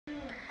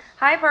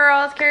Hi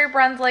Pearls, Carrie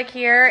Brunslick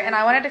here, and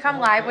I wanted to come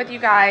live with you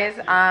guys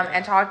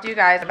and talk to you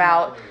guys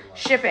about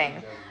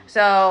shipping.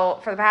 So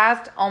for the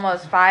past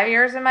almost 5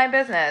 years in my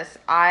business,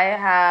 I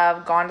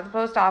have gone to the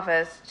post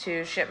office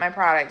to ship my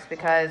products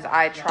because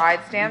I tried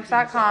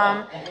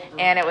stamps.com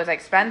and it was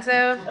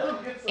expensive,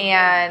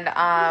 and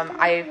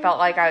I felt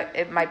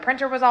like my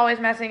printer was always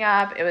messing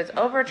up. It was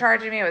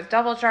overcharging me. It was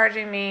double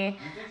charging me.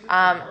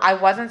 I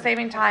wasn't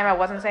saving time. I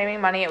wasn't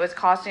saving money. It was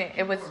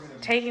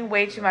taking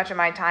way too much of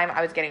my time.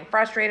 I was getting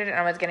frustrated and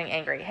I was getting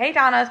angry. Hey,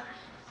 Donna.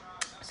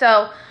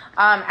 So,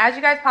 as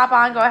you guys pop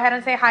on, go ahead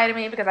and say hi to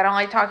me because I don't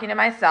like talking to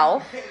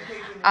myself.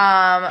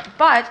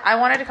 But I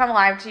wanted to come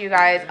live to you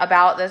guys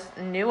about this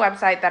new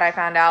website that I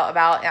found out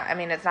about. I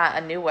mean, it's not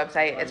a new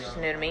website. It's just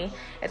new to me.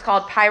 It's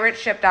called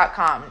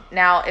pirateship.com.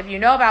 Now, if you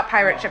know about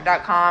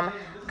pirateship.com,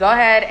 go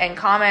ahead and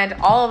comment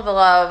all of the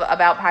love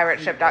about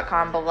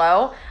pirateship.com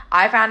below.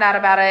 I found out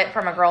about it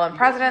from a girl in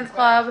President's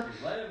Club.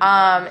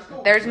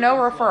 There's no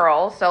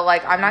referral, so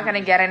I'm not going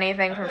to get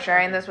anything from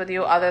sharing this with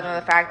you other than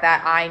the fact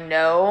that I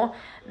know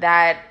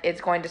that it's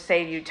going to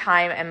save you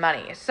time and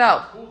money. So,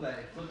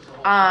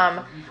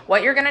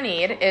 what you're going to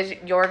need is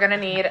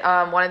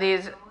one of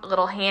these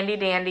little handy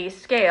dandy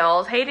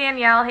scales. Hey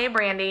Danielle, hey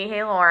Brandy,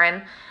 hey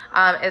Lauren.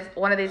 It's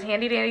one of these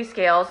handy dandy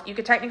scales. You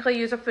could technically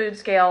use a food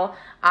scale.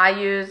 I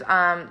use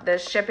the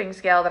shipping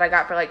scale that I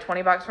got for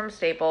 $20 from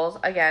Staples.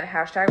 Again,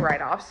 hashtag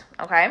write-offs.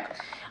 Okay.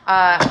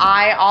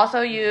 I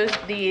also use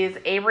these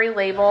Avery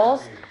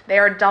labels. They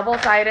are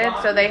double-sided,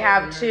 so they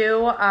have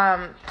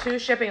two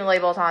shipping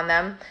labels on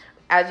them.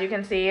 As you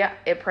can see,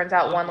 it prints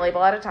out one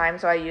label at a time,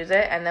 so I use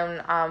it. And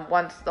then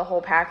once the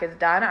whole pack is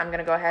done, I'm going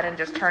to go ahead and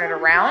just turn it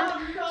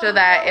around so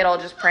that it'll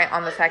just print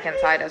on the second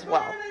side as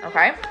well.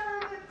 Okay.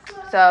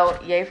 So,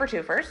 yay for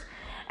twofers.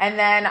 And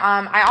then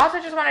I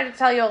also just wanted to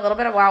tell you a little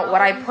bit about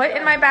what I put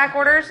in my back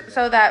orders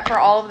so that for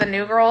all of the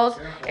new girls,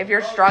 if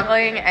you're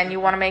struggling and you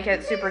want to make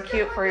it super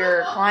cute for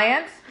your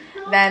clients,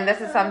 then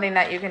this is something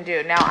that you can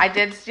do. Now, I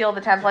did steal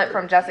the template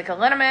from Jessica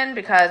Linneman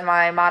because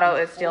my motto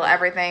is steal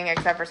everything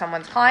except for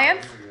someone's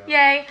clients.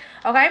 Yay.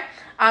 Okay.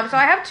 So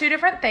I have two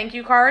different thank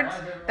you cards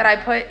that I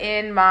put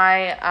in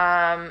my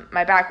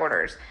my back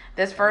orders.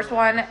 This first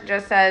one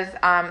just says,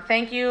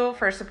 thank you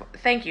for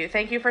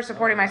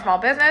supporting my small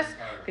business.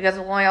 Because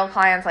of loyal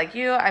clients like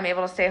you, I'm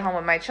able to stay home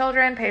with my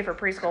children, pay for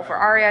preschool for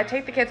Aria,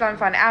 take the kids on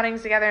fun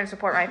outings together, and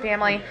support my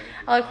family.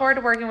 I look forward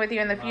to working with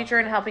you in the future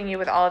and helping you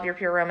with all of your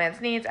pure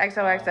romance needs.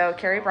 XOXO,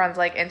 Carrie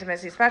Brunslick,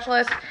 Intimacy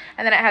Specialist.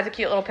 And then it has a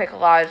cute little pic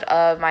collage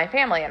of my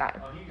family and I.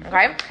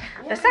 Okay?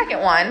 The second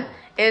one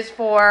is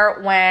for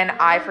when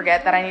I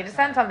forget that I need to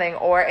send something,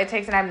 or it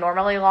takes an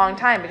abnormally long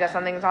time because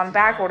something's on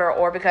back order,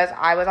 or because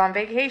I was on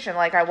vacation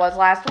like I was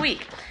last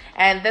week.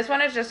 And this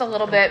one is just a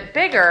little bit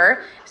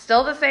bigger,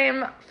 still the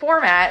same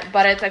format,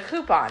 but it's a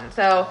coupon.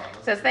 So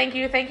it says, thank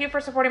you for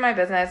supporting my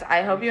business.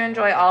 I hope you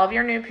enjoy all of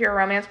your new Pure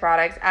Romance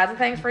products. As a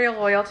thanks for your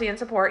loyalty and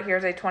support,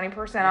 here's a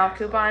 20% off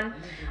coupon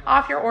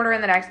off your order in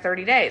the next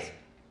 30 days.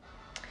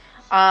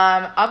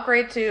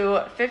 Upgrade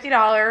to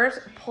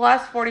 $50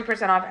 plus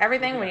 40% off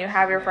everything when you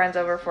have your friends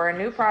over for a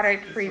new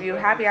product preview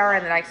happy hour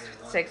in the next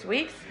 6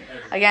 weeks.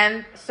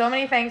 Again, so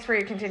many thanks for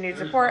your continued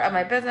support of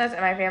my business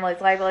and my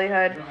family's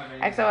livelihood.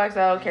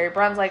 XOXO, Carrie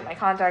Brunslick, my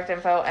contact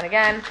info, and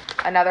again,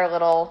 another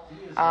little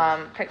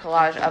pic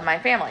collage of my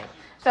family.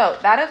 So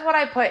that is what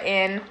I put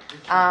in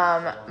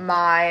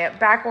my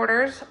back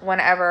orders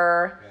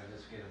whenever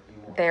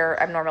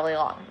they're abnormally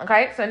long.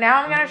 Okay, so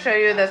now I'm going to show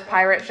you this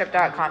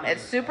pirateship.com.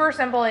 It's super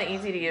simple and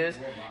easy to use,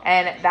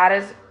 and that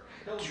is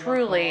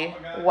truly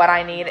what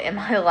I need in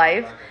my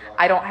life.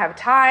 I don't have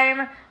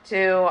time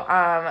to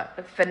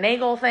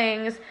finagle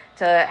things,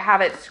 to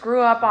have it screw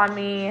up on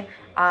me,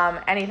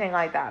 anything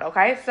like that.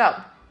 Okay, so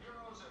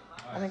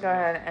let me go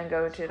ahead and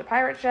go to the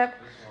pirate ship.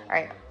 All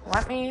right,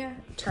 let me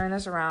turn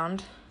this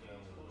around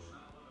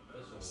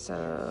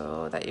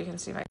so that you can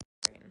see my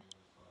screen.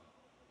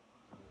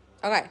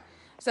 Okay.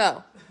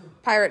 So,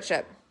 pirate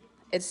ship.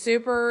 It's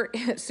super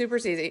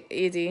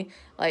easy.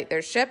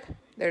 There's ship,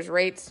 there's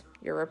rates,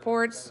 your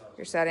reports,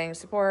 your settings,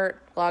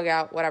 support, log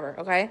out, whatever,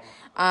 okay?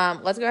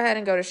 Let's go ahead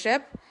and go to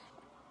ship.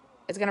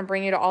 It's going to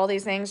bring you to all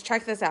these things.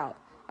 Check this out,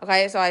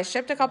 okay? So I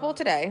shipped a couple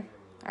today,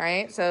 all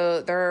right?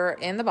 So they're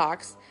in the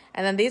box.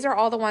 And then these are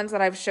all the ones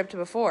that I've shipped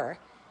before.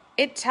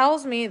 It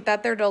tells me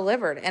that they're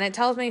delivered, and it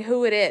tells me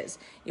who it is.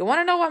 You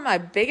want to know what my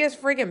biggest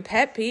freaking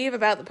pet peeve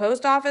about the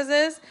post office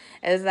is?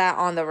 Is that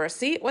on the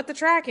receipt with the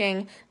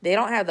tracking, they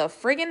don't have the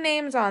friggin'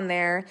 names on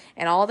there,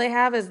 and all they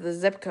have is the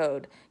zip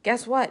code.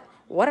 Guess what?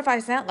 What if I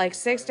sent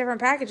 6 different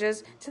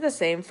packages to the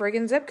same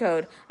friggin' zip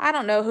code? I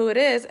don't know who it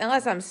is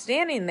unless I'm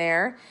standing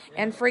there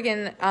and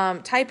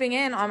friggin' typing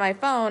in on my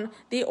phone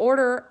the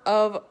order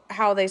of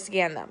how they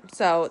scan them.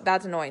 So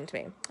that's annoying to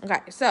me. Okay,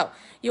 so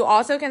you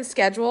also can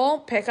schedule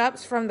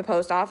pickups from the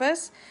post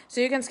office. So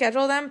you can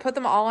schedule them, put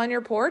them all on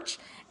your porch,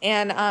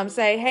 and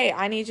say, hey,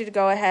 I need you to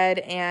go ahead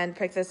and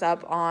pick this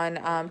up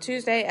on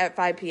Tuesday at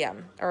 5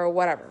 p.m. or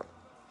whatever.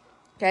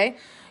 Okay,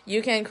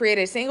 you can create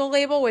a single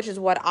label, which is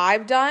what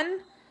I've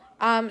done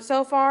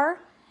so far,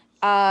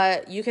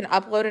 you can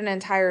upload an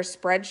entire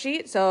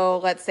spreadsheet. So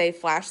let's say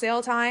flash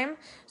sale time.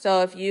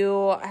 So if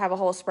you have a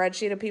whole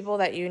spreadsheet of people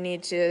that you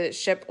need to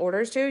ship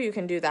orders to, you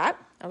can do that.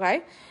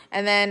 Okay.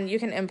 And then you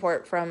can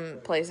import from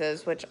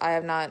places, which I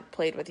have not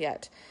played with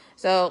yet.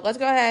 So let's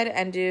go ahead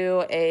and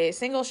do a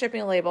single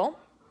shipping label.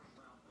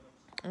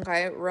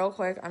 Okay. Real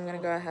quick, I'm going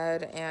to go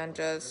ahead and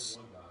just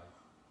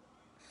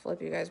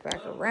flip you guys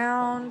back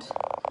around.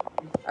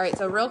 All right,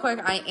 so real quick,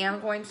 I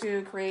am going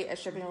to create a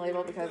shipping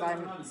label because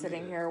I'm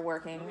sitting here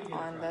working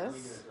on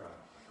this.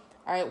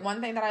 All right,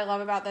 one thing that I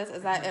love about this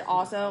is that it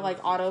also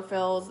like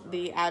autofills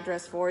the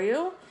address for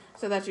you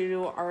so that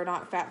you are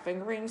not fat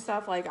fingering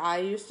stuff like I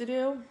used to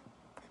do.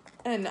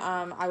 And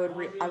I would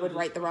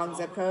write the wrong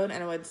zip code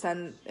and it would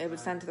send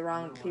to the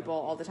wrong people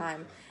all the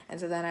time. And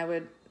so then I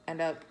would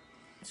end up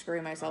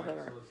screwing myself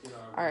over.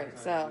 All right,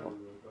 so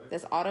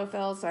this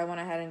autofills, so I went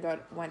ahead and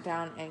went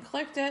down and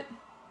clicked it.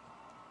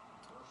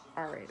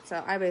 All right,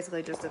 so I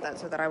basically just did that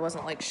so that I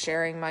wasn't like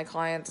sharing my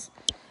client's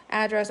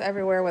address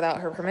everywhere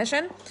without her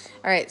permission.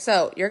 All right,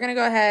 so you're gonna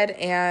go ahead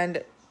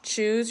and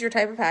choose your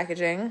type of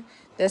packaging.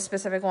 This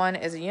specific one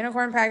is a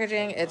unicorn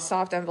packaging. It's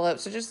soft envelope,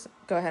 so just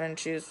go ahead and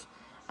choose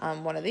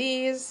one of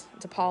these.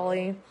 It's a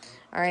poly.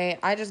 All right,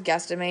 I just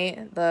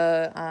guesstimate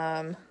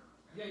the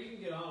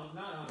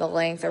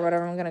length or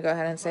whatever. I'm gonna go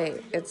ahead and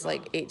say it's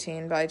like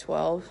 18 by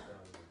 12.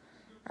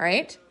 All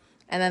right.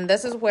 And then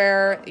this is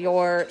where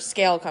your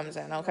scale comes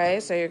in, okay?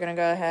 So you're going to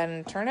go ahead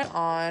and turn it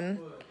on.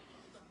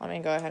 Let me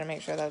go ahead and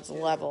make sure that's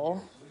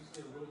level.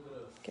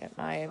 Get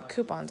my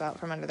coupons out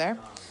from under there.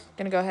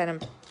 Going to go ahead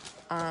and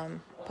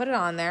put it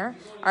on there.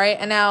 All right,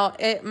 and now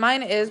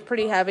mine is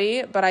pretty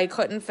heavy, but I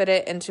couldn't fit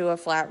it into a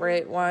flat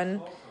rate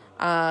one,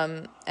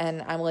 and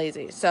I'm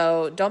lazy.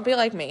 So don't be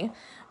like me.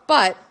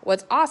 But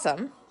what's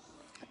awesome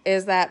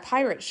is that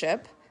Pirate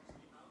Ship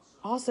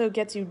also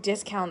gets you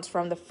discounts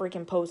from the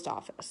freaking post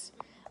office.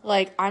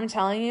 Like, I'm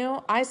telling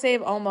you, I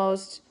save at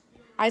least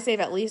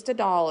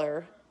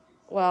 $1.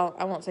 Well,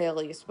 I won't say at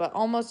least, but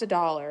almost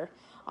 $1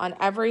 on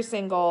every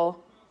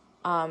single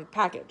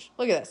package.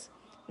 Look at this.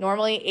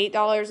 Normally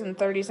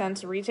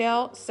 $8.30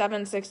 retail,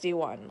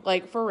 $7.61.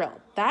 Like, for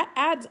real. That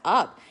adds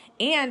up.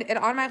 And it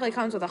automatically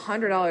comes with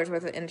 $100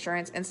 worth of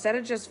insurance instead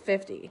of just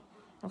 $50.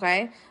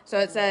 Okay? So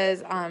it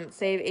says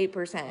save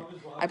 8%.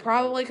 I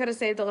probably could have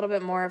saved a little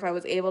bit more if I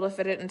was able to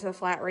fit it into the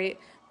flat rate,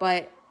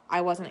 but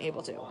I wasn't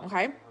able to.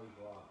 Okay?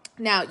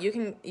 Now, you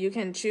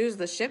can choose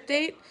the ship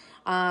date.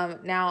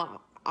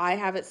 Now, I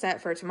have it set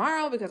for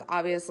tomorrow because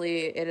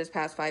obviously it is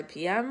past 5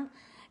 p.m.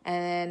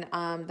 And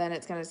then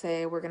it's going to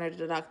say we're going to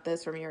deduct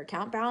this from your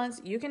account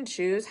balance. You can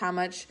choose how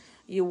much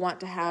you want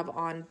to have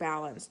on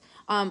balance.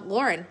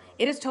 Lauren,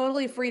 it is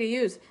totally free to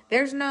use.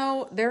 There is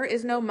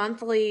no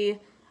monthly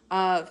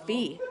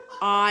fee.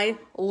 I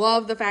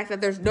love the fact that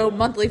there's no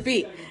monthly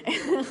fee.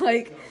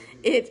 Like,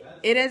 it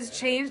has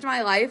changed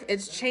my life.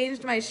 It's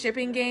changed my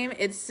shipping game.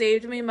 It's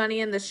saved me money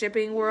in the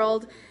shipping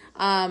world.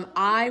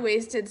 I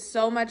wasted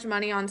so much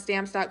money on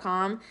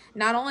stamps.com,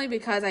 not only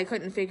because I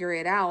couldn't figure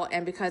it out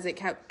and because it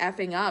kept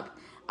effing up,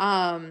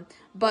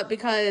 but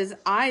because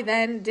I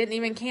then didn't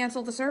even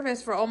cancel the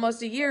service for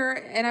almost a year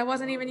and I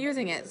wasn't even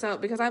using it. So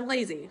because I'm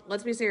lazy.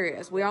 Let's be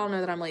serious. We all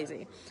know that I'm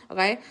lazy.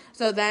 Okay.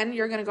 So then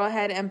you're going to go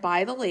ahead and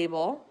buy the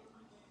label.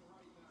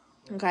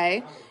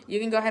 Okay, you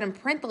can go ahead and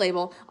print the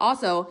label.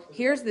 Also,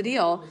 here's the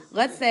deal.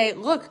 Let's say,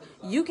 look,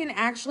 you can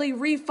actually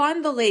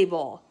refund the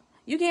label.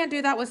 You can't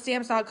do that with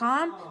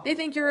stamps.com. They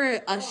think you're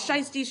a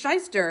shiesty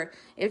shyster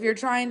if you're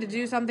trying to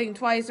do something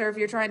twice or if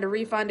you're trying to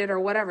refund it or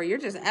whatever. You're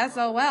just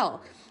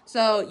SOL.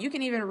 So you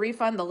can even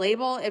refund the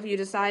label if you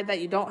decide that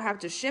you don't have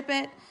to ship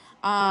it.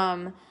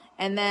 And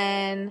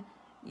then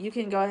you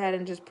can go ahead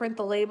and just print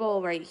the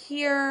label right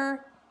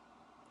here.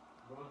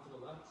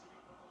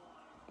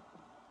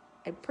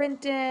 I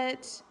print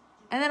it,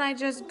 and then I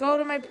just go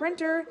to my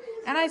printer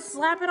and I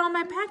slap it on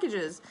my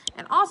packages.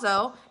 And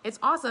also, it's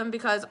awesome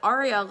because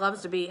Aria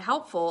loves to be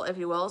helpful, if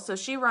you will. So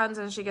she runs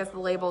and she gets the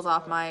labels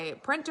off my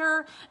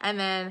printer, and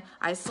then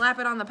I slap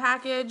it on the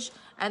package,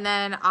 and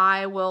then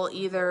I will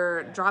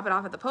either drop it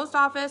off at the post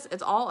office.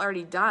 It's all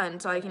already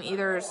done, so I can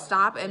either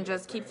stop and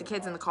just keep the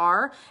kids in the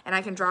car, and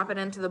I can drop it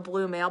into the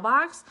blue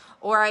mailbox,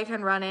 or I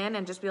can run in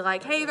and just be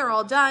like, hey, they're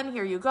all done,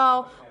 here you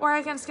go. Or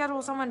I can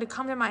schedule someone to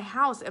come to my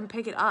house and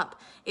pick it up.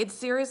 It's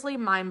seriously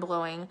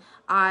mind-blowing.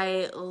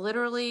 I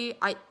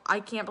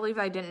can't believe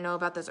I didn't know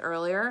about this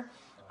earlier.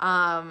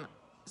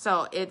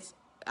 So it's,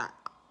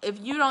 if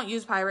you don't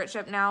use Pirate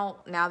Ship now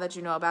that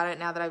you know about it,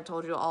 now that I've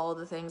told you all of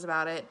the things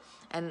about it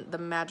and the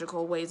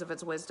magical ways of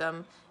its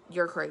wisdom,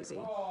 you're crazy.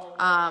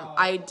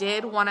 I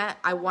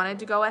wanted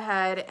to go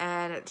ahead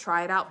and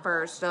try it out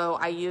first. So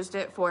I used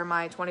it for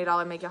my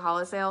 $20 Make It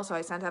Holla sale. So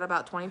I sent out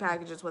about 20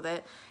 packages with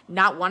it.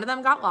 Not one of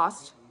them got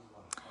lost.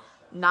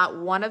 Not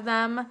one of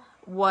them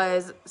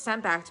was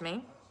sent back to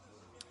me.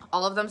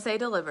 All of them say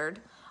delivered.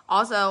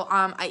 Also,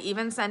 I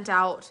even sent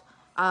out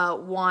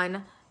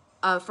one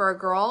for a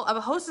girl of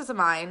a hostess of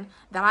mine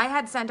that I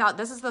had sent out.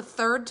 This is the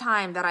third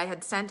time that I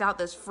had sent out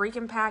this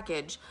freaking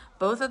package.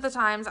 Both of the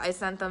times I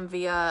sent them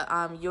via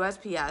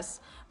USPS.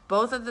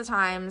 both of the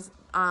times,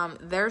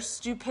 their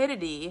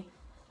stupidity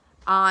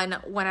on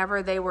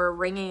whenever they were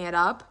ringing it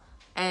up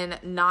and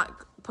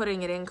not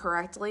putting it in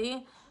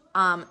correctly,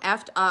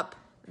 effed up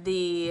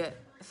the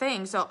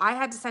thing. So I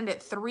had to send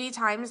it 3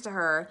 times to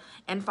her,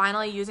 and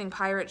finally using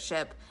Pirate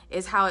Ship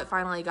is how it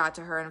finally got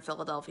to her in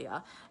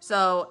Philadelphia.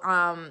 So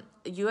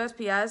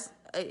USPS,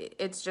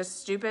 it's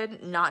just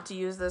stupid not to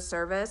use this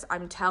service.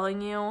 I'm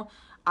telling you,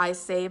 I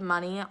save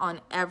money on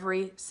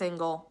every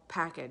single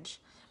package.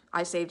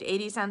 I saved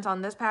 80 cents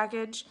on this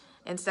package.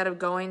 Instead of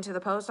going to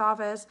the post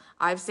office,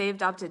 I've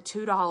saved up to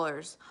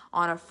 $2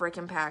 on a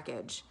freaking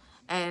package.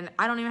 And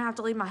I don't even have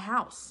to leave my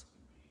house.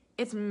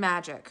 It's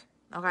magic.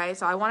 Okay,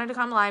 so I wanted to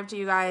come live to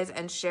you guys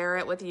and share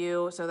it with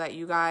you so that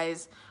you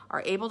guys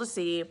are able to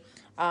see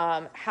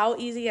how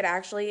easy it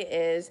actually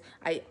is.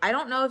 I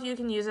don't know if you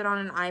can use it on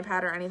an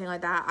iPad or anything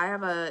like that. I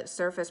have a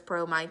Surface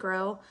Pro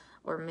Micro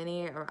or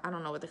Mini, or I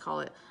don't know what they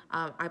call it.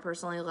 I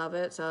personally love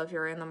it. So if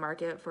you're in the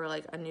market for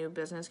like a new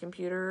business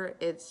computer,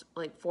 it's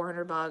like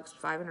 $400,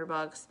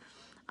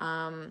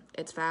 $500.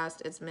 It's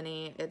fast, it's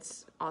mini,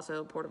 it's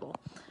also portable.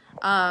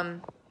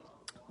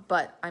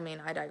 But I mean,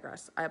 I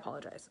digress. I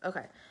apologize.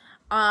 Okay.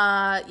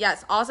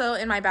 Yes. Also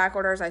in my back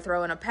orders, I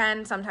throw in a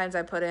pen. Sometimes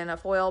I put in a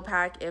foil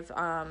pack if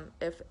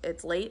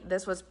it's late.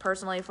 This was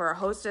personally for a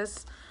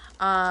hostess,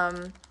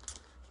 a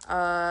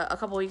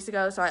couple weeks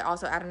ago. So I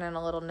also added in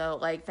a little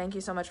note like, thank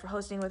you so much for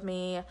hosting with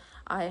me.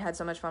 I had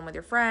so much fun with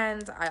your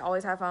friends. I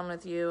always have fun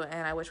with you,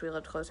 and I wish we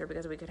lived closer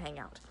because we could hang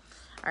out.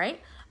 All right.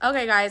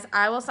 Okay, guys,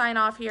 I will sign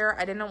off here.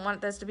 I didn't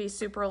want this to be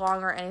super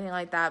long or anything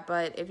like that,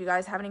 but if you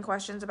guys have any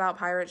questions about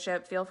Pirate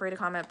Ship, feel free to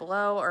comment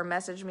below or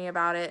message me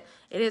about it.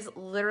 It is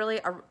literally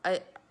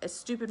a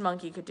stupid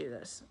monkey could do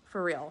this,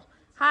 for real.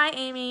 Hi,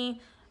 Amy.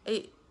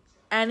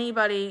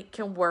 Anybody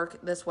can work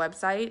this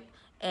website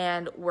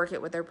and work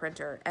it with their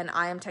printer, and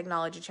I am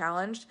technology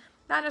challenged,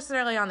 not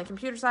necessarily on the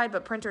computer side,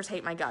 but printers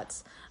hate my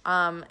guts.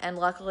 And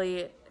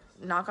luckily,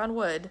 knock on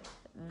wood,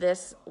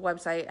 this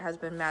website has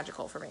been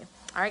magical for me.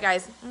 All right,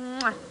 guys.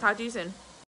 Talk to you soon.